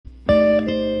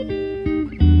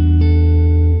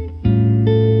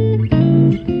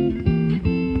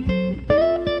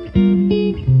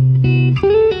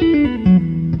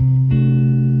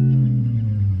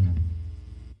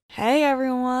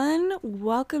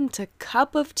welcome to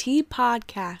Cup of Tea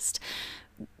Podcast.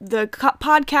 The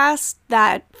podcast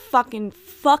that fucking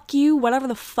fuck you, whatever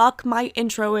the fuck my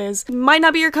intro is. Might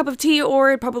not be your cup of tea,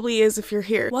 or it probably is if you're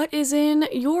here. What is in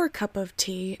your cup of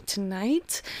tea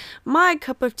tonight? My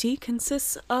cup of tea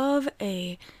consists of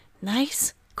a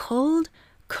nice, cold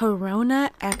Corona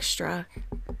Extra.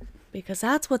 Because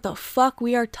that's what the fuck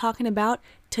we are talking about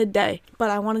today. But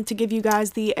I wanted to give you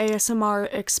guys the ASMR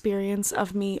experience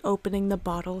of me opening the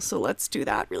bottle, so let's do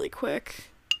that really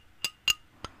quick.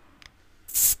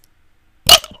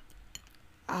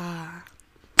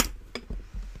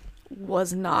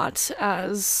 Was not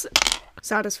as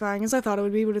satisfying as I thought it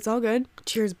would be, but it's all good.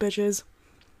 Cheers, bitches.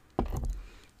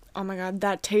 Oh my god,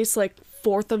 that tastes like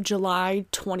 4th of July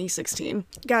 2016.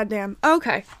 Goddamn.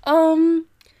 Okay.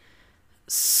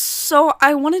 So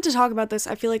I wanted to talk about this.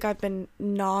 I feel like I've been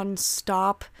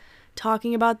non-stop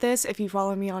talking about this. If you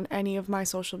follow me on any of my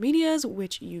social medias,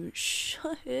 which you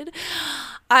should,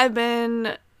 I've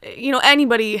been,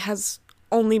 anybody has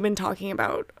only been talking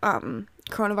about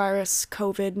coronavirus,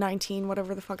 COVID-19,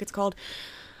 whatever the fuck it's called.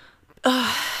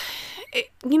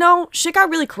 Shit got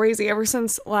really crazy ever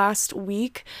since last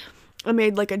week. I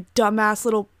made like a dumbass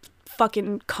little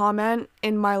fucking comment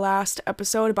in my last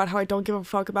episode about how I don't give a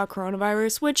fuck about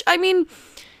coronavirus, which, I mean,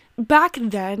 back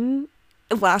then,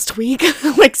 last week,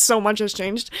 like, so much has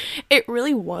changed. It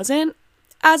really wasn't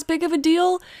as big of a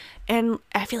deal, and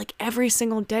I feel like every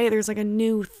single day there's like a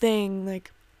new thing.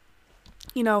 Like,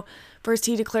 first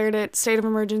he declared it state of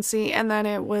emergency, and then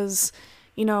it was,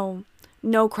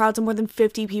 no crowds of more than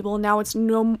 50 people. Now it's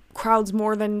no crowds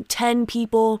more than 10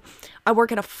 people. I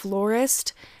work at a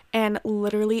florist, and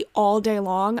literally all day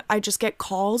long, I just get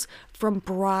calls from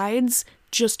brides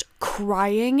just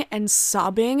crying and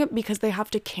sobbing because they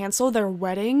have to cancel their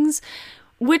weddings,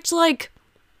 which, like,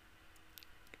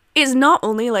 is not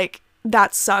only, like,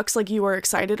 that sucks, like, you were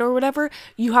excited or whatever.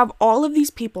 You have all of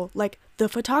these people, like, the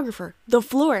photographer, the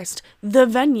florist, the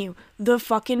venue, the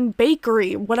fucking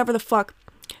bakery, whatever the fuck,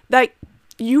 that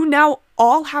you now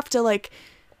all have to, like,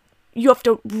 you have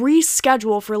to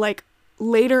reschedule for, like,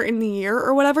 later in the year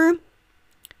or whatever,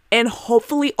 and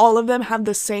hopefully all of them have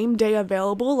the same day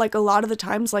available. Like, a lot of the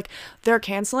times, like, they're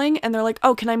canceling and they're like,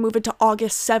 oh, can I move it to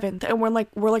August 7th? And we're like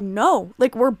no,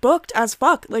 like, we're booked as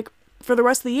fuck, like, for the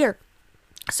rest of the year.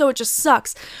 So it just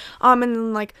sucks. And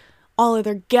then, like, all of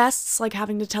their guests, like,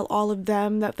 having to tell all of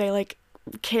them that they, like,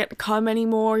 can't come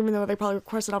anymore, even though they probably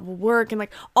requested off of work, and,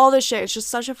 like, all this shit. It's just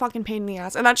such a fucking pain in the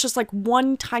ass. And that's just, like,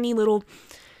 one tiny little,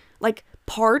 like,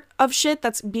 part of shit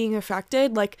that's being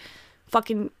affected. Like,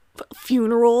 fucking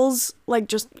funerals, like,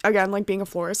 just, again, like, being a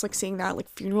florist, like, seeing that, like,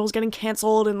 funerals getting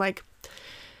canceled, and, like,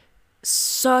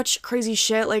 such crazy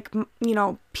shit, like,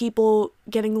 people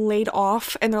getting laid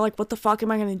off, and they're like, what the fuck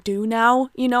am I gonna do now,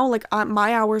 like,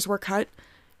 my hours were cut,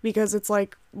 because it's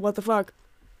like, what the fuck.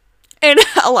 And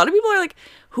a lot of people are like,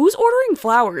 who's ordering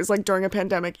flowers, like, during a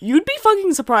pandemic? You'd be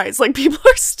fucking surprised. Like, people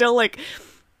are still, like,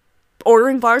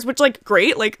 ordering flowers, which, like,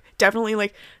 great, like, definitely,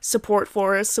 like, support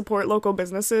florists, support local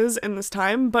businesses in this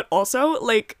time, but also,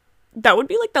 like, that would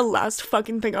be, like, the last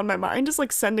fucking thing on my mind, is,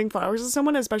 like, sending flowers to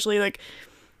someone, especially, like,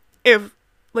 if,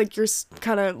 like, you're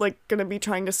kind of, like, gonna be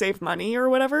trying to save money or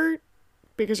whatever,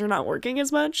 because you're not working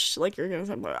as much, like, you're gonna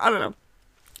send, I don't know.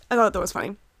 I thought that was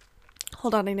funny.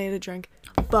 Hold on, I need a drink.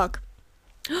 Fuck.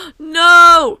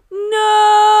 No!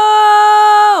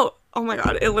 Oh my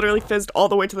god, it literally fizzed all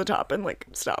the way to the top and, like,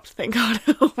 stopped. Thank god.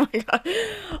 Oh my god.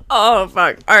 Oh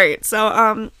fuck. Alright,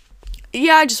 so,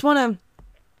 yeah, I just wanted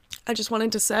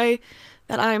to say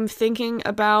that I'm thinking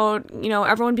about,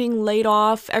 everyone being laid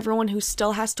off, everyone who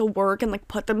still has to work and, like,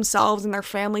 put themselves and their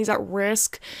families at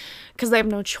risk because they have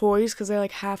no choice, because they,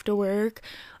 like, have to work,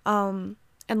 and,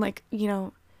 like,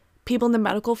 people in the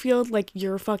medical field, like,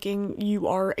 you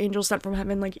are angels sent from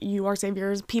heaven, like, you are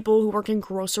saviors. People who work in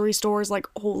grocery stores, like,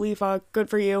 holy fuck, good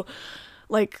for you.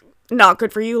 Like, not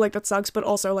good for you, like, that sucks, but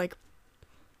also, like,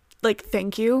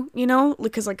 thank you,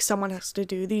 because, like, someone has to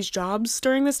do these jobs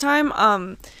during this time,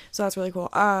 so that's really cool.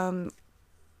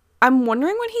 I'm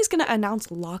wondering when he's gonna announce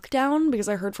lockdown, because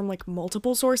I heard from, like,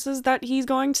 multiple sources that he's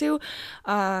going to.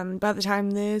 By the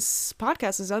time this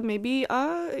podcast is up, maybe,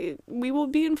 we will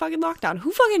be in fucking lockdown.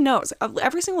 Who fucking knows?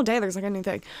 Every single day there's, like, a new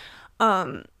thing.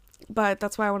 But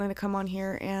that's why I wanted to come on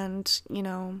here and,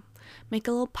 make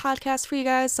a little podcast for you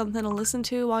guys, something to listen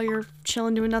to while you're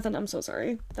chilling doing nothing. I'm so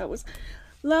sorry. That was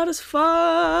loud as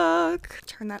fuck.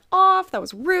 Turn that off. That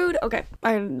was rude. Okay.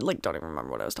 I, like, don't even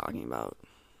remember what I was talking about.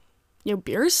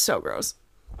 Beer is so gross.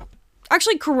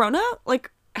 Actually, Corona, like,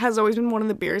 has always been one of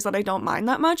the beers that I don't mind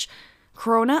that much.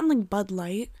 Corona and, like, Bud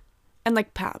Light and,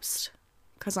 like, Pabst.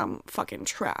 because I'm fucking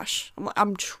trash.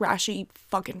 I'm trashy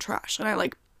fucking trash, and I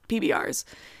like PBRs.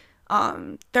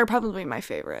 They're probably my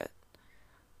favorite.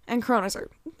 And Coronas they're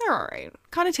alright.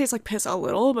 Kind of taste like piss a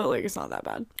little, but like it's not that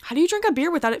bad. How do you drink a beer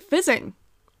without it fizzing?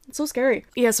 It's so scary.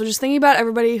 Yeah, so just thinking about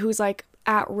everybody who's like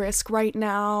at risk right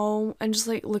now and just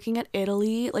like looking at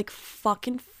Italy, like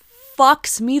fucking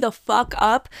fucks me the fuck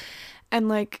up, and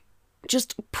like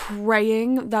just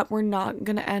praying that we're not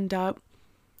gonna end up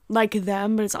like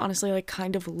them, but it's honestly like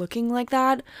kind of looking like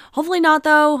that. Hopefully not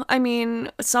though. I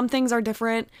mean, some things are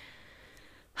different.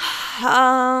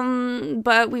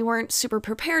 But we weren't super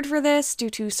prepared for this due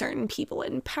to certain people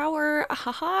in power.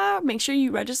 Haha, make sure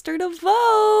you register to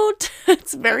vote.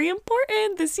 It's very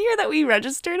important this year that we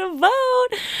register to vote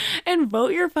and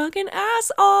vote your fucking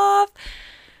ass off.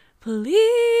 Please.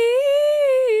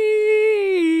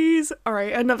 All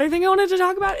right, another thing I wanted to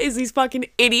talk about is these fucking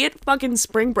idiot fucking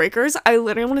spring breakers. I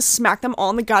literally want to smack them all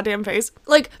in the goddamn face.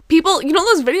 Like, people, you know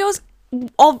those videos?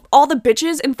 All the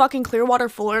bitches in fucking Clearwater,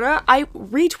 Florida, I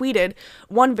retweeted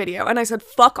one video and I said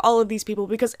fuck all of these people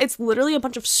because it's literally a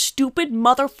bunch of stupid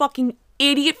motherfucking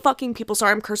idiot fucking people.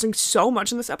 Sorry, I'm cursing so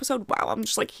much in this episode. Wow, I'm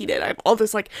just like heated. I have all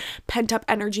this like pent up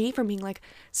energy from being like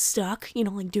stuck, you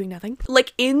know, like doing nothing.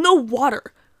 Like in the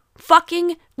water,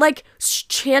 fucking like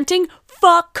chanting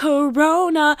fuck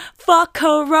corona,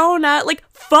 like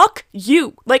fuck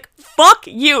you,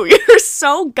 you're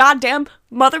so goddamn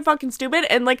motherfucking stupid,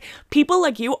 and like people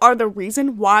like you are the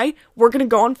reason why we're gonna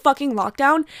go on fucking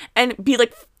lockdown and be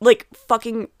like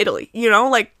fucking Italy, you know,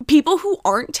 like people who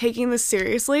aren't taking this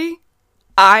seriously,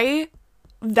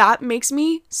 that makes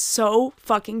me so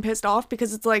fucking pissed off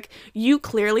because it's like you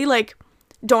clearly like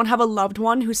don't have a loved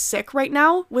one who's sick right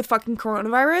now with fucking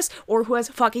coronavirus or who has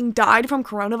fucking died from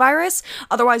coronavirus.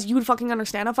 Otherwise, you would fucking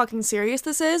understand how fucking serious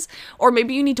this is. Or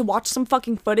maybe you need to watch some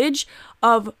fucking footage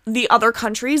of the other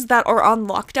countries that are on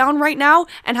lockdown right now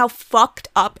and how fucked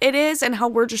up it is and how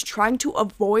we're just trying to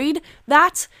avoid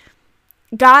that.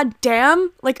 God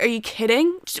damn. Like, are you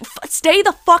kidding? Stay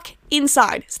the fuck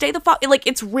inside. Stay the fuck, like,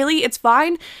 it's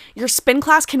fine. Your spin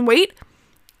class can wait.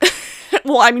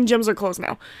 Well, I mean, gyms are closed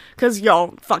now because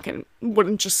y'all fucking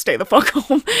wouldn't just stay the fuck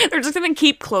home. They're just gonna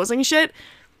keep closing shit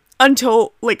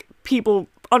until, like, people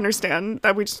understand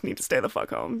that we just need to stay the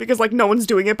fuck home because, like, no one's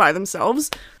doing it by themselves.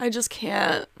 I just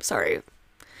can't. Sorry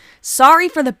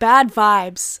for the bad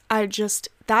vibes.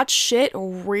 That shit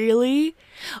really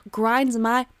grinds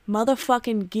my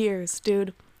motherfucking gears,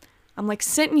 dude. I'm, like,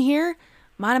 sitting here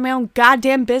minding my own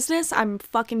goddamn business. I'm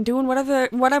fucking doing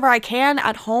whatever I can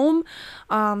at home.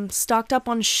 Stocked up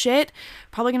on shit.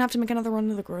 Probably gonna have to make another run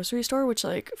to the grocery store, which,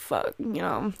 like, fuck, you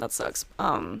know, that sucks.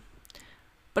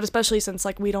 But especially since,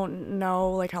 like, we don't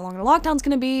know, like, how long the lockdown's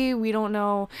gonna be. We don't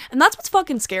know. And that's what's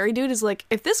fucking scary, dude, is, like,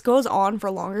 if this goes on for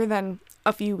longer than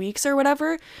a few weeks or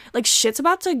whatever, like, shit's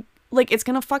about to, like, it's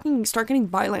gonna fucking start getting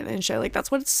violent and shit. Like, that's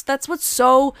what's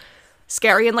so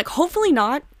scary. And, like, hopefully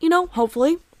not, you know,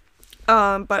 hopefully.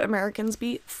 But Americans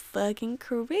be fucking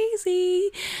crazy.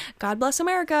 God bless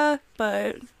America,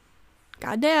 but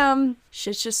goddamn,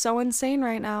 shit's just so insane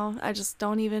right now. I just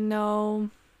don't even know.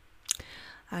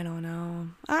 I don't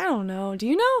know. Do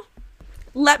you know?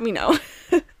 Let me know.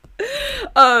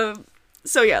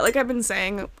 So yeah, like I've been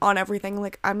saying on everything,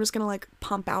 like I'm just gonna like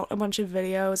pump out a bunch of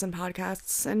videos and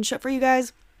podcasts and shit for you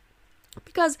guys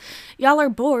because y'all are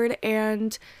bored,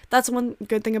 and that's one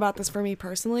good thing about this for me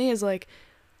personally is like,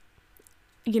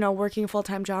 you know, working a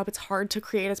full-time job, it's hard to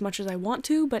create as much as I want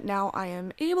to, but now I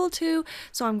am able to,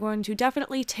 so I'm going to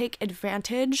definitely take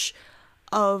advantage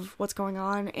of what's going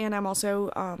on. And I'm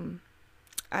also,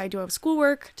 I do have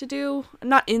schoolwork to do,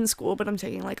 not in school, but I'm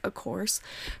taking like a course,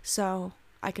 so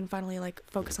I can finally like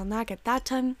focus on that, get that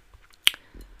done.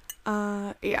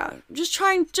 Yeah, just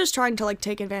trying to like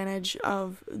take advantage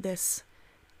of this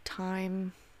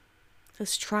time,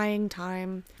 this trying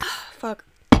time. Fuck.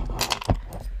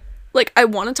 Like, I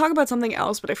want to talk about something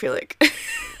else, but I feel like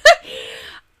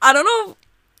I don't know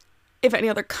if any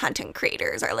other content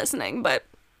creators are listening, but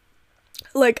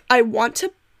like I want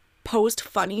to post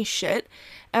funny shit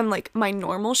and like my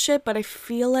normal shit, but I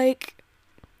feel like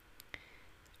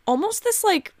almost this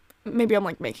like, maybe I'm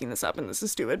like making this up and this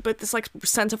is stupid, but this like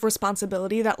sense of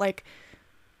responsibility that like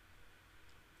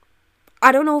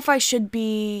I don't know if I should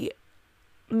be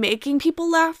making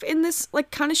people laugh in this like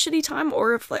kind of shitty time,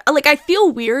 or if like I feel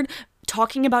weird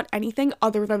talking about anything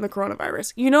other than the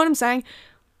coronavirus, you know what I'm saying?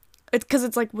 It's because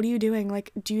it's like, what are you doing?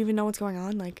 Like, do you even know what's going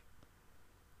on? Like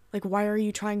why are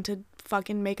you trying to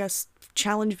fucking make us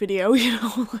challenge video, you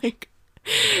know? Like,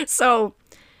 so,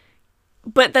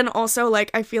 but then also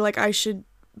like I feel like I should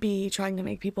be trying to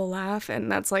make people laugh,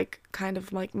 and that's like kind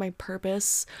of like my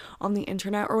purpose on the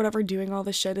internet or whatever, doing all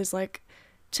this shit, is like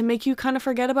to make you kind of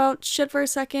forget about shit for a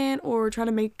second, or try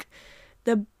to make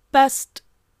the best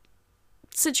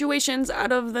situations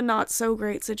out of the not so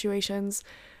great situations.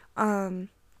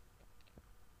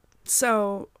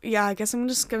 So yeah, I guess I'm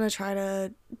just gonna try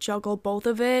to juggle both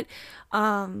of it.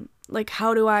 Like,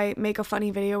 how do I make a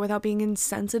funny video without being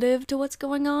insensitive to what's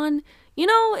going on? You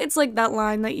know, it's like that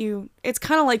line that it's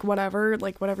kind of like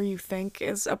whatever you think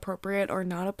is appropriate or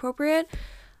not appropriate.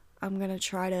 I'm gonna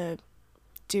try to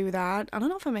do that. I don't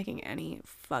know if I'm making any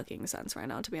fucking sense right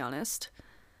now, to be honest.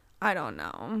 I don't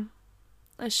know.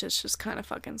 It's just kind of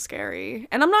fucking scary.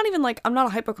 And I'm not even like, I'm not a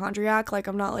hypochondriac. Like,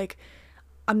 I'm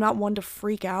not one to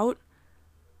freak out.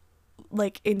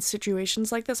 Like, in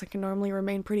situations like this, I can normally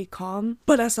remain pretty calm.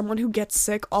 But as someone who gets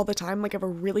sick all the time, like, I have a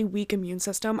really weak immune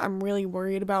system, I'm really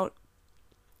worried about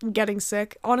getting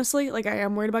sick. Honestly, like, I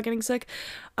am worried about getting sick.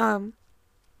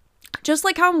 Just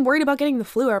like how I'm worried about getting the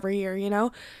flu every year, you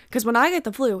know? Because when I get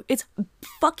the flu, it's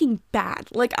fucking bad.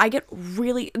 Like, I get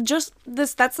really,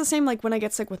 that's the same, like, when I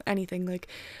get sick with anything. Like,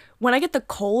 when I get the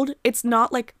cold, it's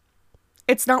not like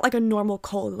a normal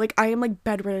cold. Like, I am, like,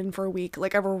 bedridden for a week.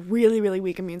 Like, I have a really, really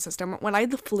weak immune system. When I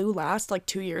had the flu last, like,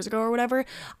 2 years ago or whatever,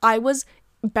 I was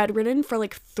bedridden for,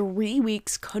 like, 3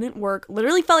 weeks, couldn't work,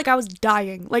 literally felt like I was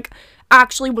dying. Like,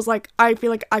 actually was like, I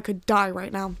feel like I could die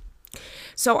right now.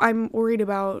 So I'm worried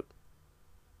about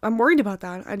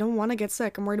that. I don't want to get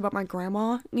sick. I'm worried about my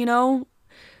grandma, you know?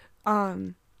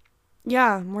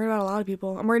 Yeah, I'm worried about a lot of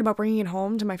people. I'm worried about bringing it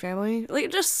home to my family. Like,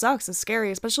 it just sucks. It's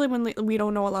scary, especially when we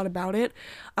don't know a lot about it.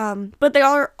 But they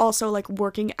are also, like,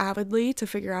 working avidly to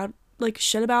figure out, like,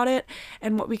 shit about it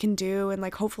and what we can do, and,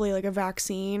 like, hopefully, like, a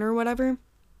vaccine or whatever.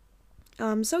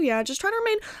 So yeah, just try to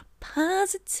remain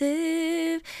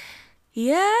positive.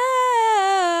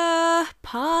 Yeah,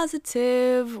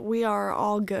 positive. We are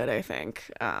all good, I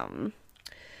think.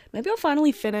 Maybe I'll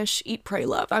finally finish Eat, Pray,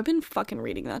 Love. I've been fucking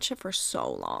reading that shit for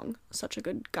so long. Such a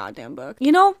good goddamn book.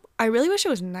 You know, I really wish it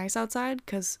was nice outside,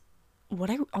 because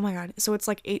oh my god, so it's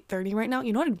like 8:30 right now.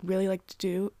 You know what I'd really like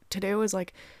to do is,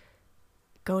 like,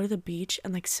 go to the beach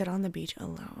and, like, sit on the beach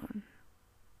alone.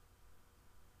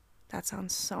 That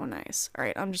sounds so nice.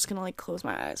 Alright, I'm just gonna, like, close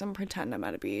my eyes and pretend I'm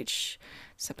at a beach,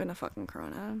 sipping a fucking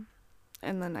Corona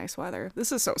in the nice weather.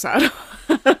 This is so sad.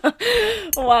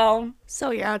 Wow.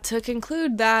 So yeah, to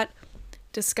conclude that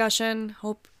discussion,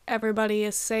 hope everybody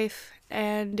is safe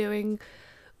and doing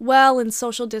well in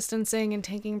social distancing and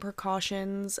taking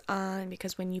precautions,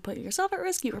 because when you put yourself at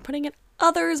risk, you are putting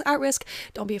others at risk.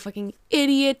 Don't be a fucking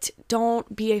idiot.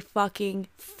 Don't be a fucking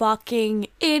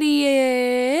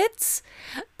idiot.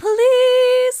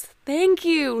 Please. Thank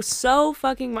you so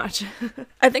fucking much.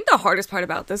 I think the hardest part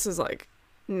about this is, like,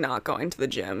 not going to the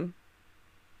gym.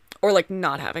 Or, like,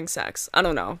 not having sex. I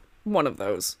don't know. One of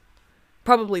those.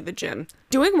 Probably the gym.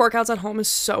 Doing workouts at home is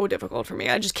so difficult for me.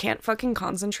 I just can't fucking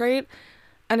concentrate.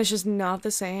 And it's just not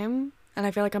the same. And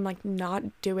I feel like I'm, like, not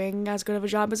doing as good of a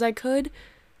job as I could.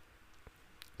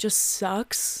 Just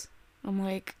sucks. I'm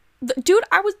like,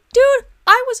 I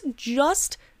was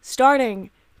just starting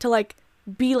to, like,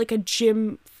 be, like, a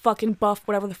gym fucking buff,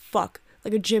 whatever the fuck.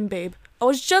 Like, a gym babe. I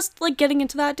was just, like, getting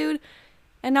into that, dude.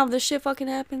 And now this shit fucking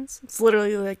happens. It's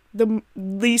literally, like, the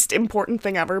least important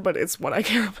thing ever, but it's what I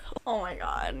care about. Oh my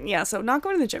god. Yeah, so not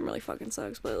going to the gym really fucking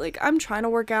sucks. But, like, I'm trying to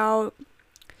work out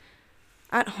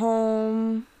at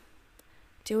home,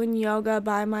 doing yoga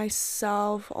by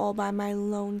myself, all by my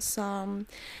lonesome.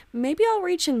 Maybe I'll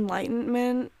reach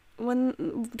enlightenment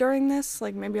during this.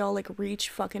 Like, maybe I'll, like, reach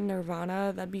fucking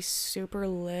nirvana. That'd be super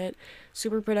lit,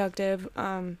 super productive.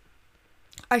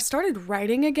 I started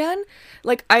writing again.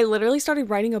 Like, I literally started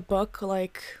writing a book,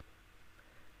 like,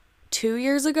 2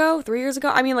 years ago, 3 years ago.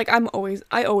 I mean, like, I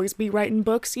always be writing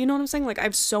books, you know what I'm saying? Like, I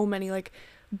have so many, like,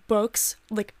 books,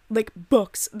 like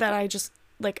books that I just,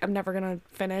 like, I'm never gonna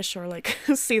finish or, like,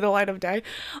 see the light of day.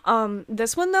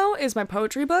 This one, though, is my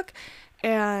poetry book,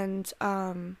 and,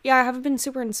 yeah, I haven't been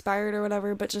super inspired or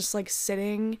whatever, but just, like,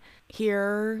 sitting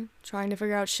here trying to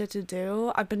figure out shit to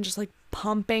do, I've been just, like,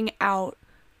 pumping out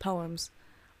poems.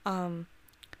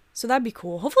 So that'd be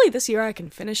cool. Hopefully this year I can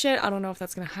finish it. I don't know if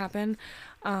that's gonna happen.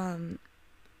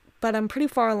 But I'm pretty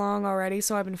far along already,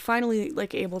 so I've been finally,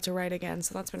 like, able to write again,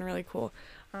 so that's been really cool.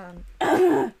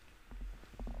 I'm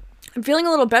feeling a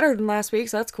little better than last week,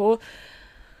 so that's cool.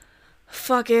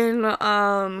 Fucking,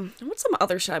 what's some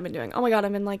other shit I've been doing? Oh my god,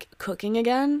 I've been, like, cooking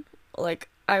again. Like,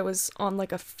 I was on,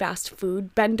 like, a fast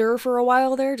food bender for a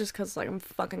while there, just because, like, I'm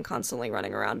fucking constantly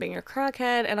running around being a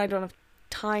crackhead, and I don't have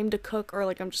time to cook, or,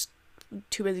 like, I'm just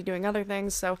too busy doing other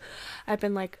things. So I've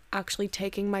been like actually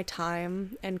taking my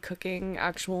time and cooking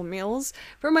actual meals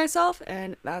for myself,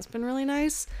 and that's been really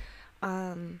nice.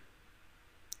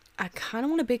 I kind of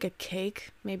want to bake a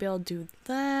cake. Maybe I'll do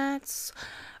that.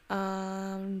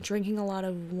 Drinking a lot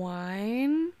of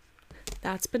wine.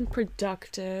 That's been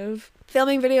productive.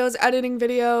 Filming videos, editing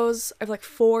videos. I have like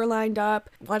 4 lined up.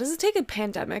 Why does it take a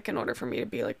pandemic in order for me to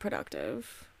be like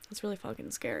productive? It's really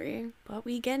fucking scary. But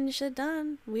we getting shit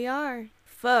done. We are.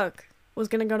 Fuck. Was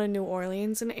gonna go to New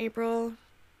Orleans in April.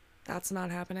 That's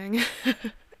not happening.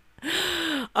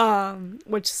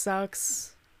 Which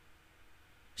sucks.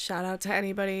 Shout out to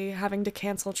anybody having to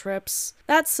cancel trips.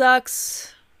 That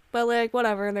sucks. But like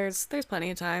whatever, there's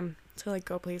plenty of time to like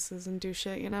go places and do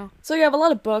shit, you know? So yeah, I have a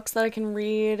lot of books that I can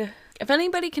read. If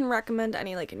anybody can recommend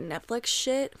any like Netflix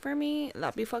shit for me,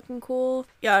 that'd be fucking cool.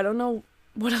 Yeah, I don't know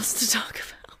what else to talk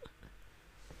about.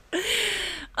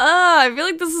 I feel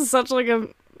like this is such like a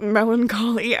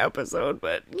melancholy episode,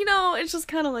 but you know, it's just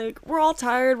kind of like we're all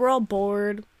tired, we're all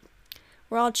bored,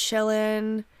 we're all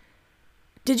chilling.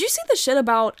 Did you see the shit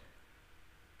about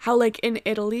how like in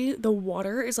Italy the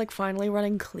water is like finally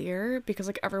running clear because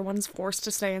like everyone's forced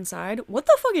to stay inside? What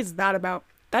the fuck is that about?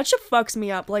 That shit fucks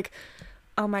me up. Like,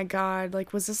 oh my god,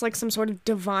 like was this like some sort of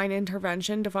divine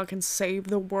intervention to fucking save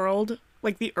the world,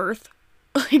 like the earth?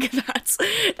 Like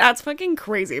that's fucking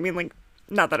crazy. I mean, like,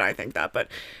 not that I think that, but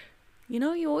you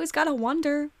know, you always gotta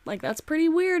wonder. Like, that's pretty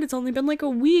weird. It's only been like a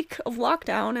week of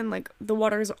lockdown and like the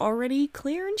water's already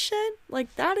clear and shit.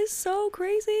 Like, that is so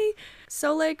crazy.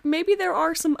 So like maybe there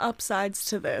are some upsides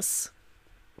to this.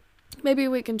 Maybe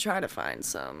we can try to find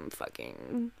some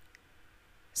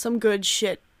good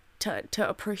shit to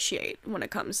appreciate when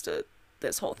it comes to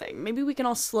this whole thing. Maybe we can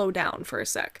all slow down for a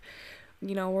sec.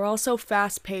 You know, we're all so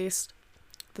fast paced.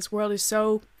 This world is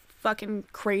so fucking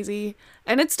crazy,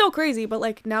 and it's still crazy, but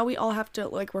like now we all have to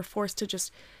like, we're forced to just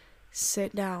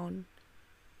sit down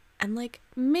and like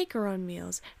make our own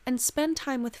meals and spend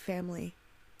time with family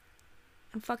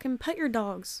and fucking pet your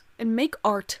dogs and make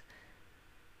art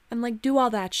and like do all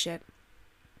that shit.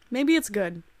 Maybe it's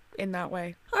good in that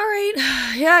way. All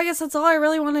right. Yeah, I guess that's all I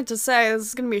really wanted to say. This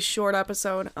is gonna be a short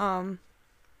episode.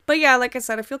 But yeah, like I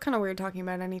said, I feel kind of weird talking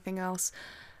about anything else.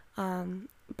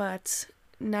 But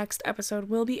next episode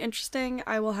will be interesting.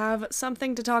 I will have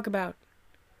something to talk about.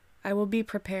 I will be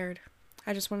prepared.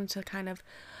 I just wanted to kind of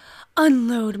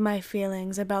unload my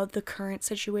feelings about the current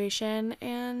situation,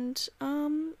 and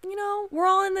you know, we're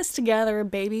all in this together,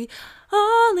 baby.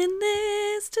 All in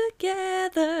this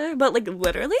together. But like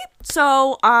literally.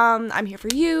 So I'm here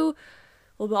for you.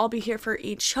 We'll all be here for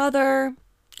each other,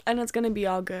 and it's gonna be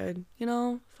all good. You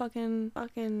know? Fucking I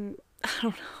don't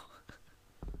know.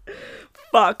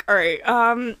 Fuck. Alright.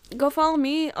 Go follow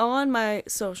me on my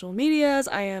social medias.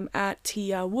 I am at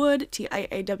Tia Wood,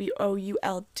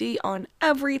 TIAWOULD on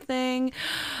everything.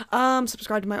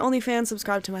 Subscribe to my OnlyFans,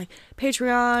 subscribe to my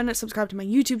Patreon, subscribe to my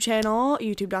YouTube channel,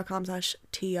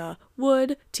 youtube.com/Tia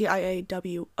Wood, TIAWOOD.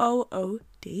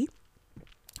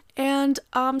 And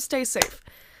stay safe.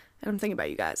 And I'm thinking about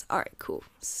you guys. Alright, cool.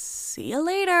 See you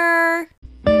later.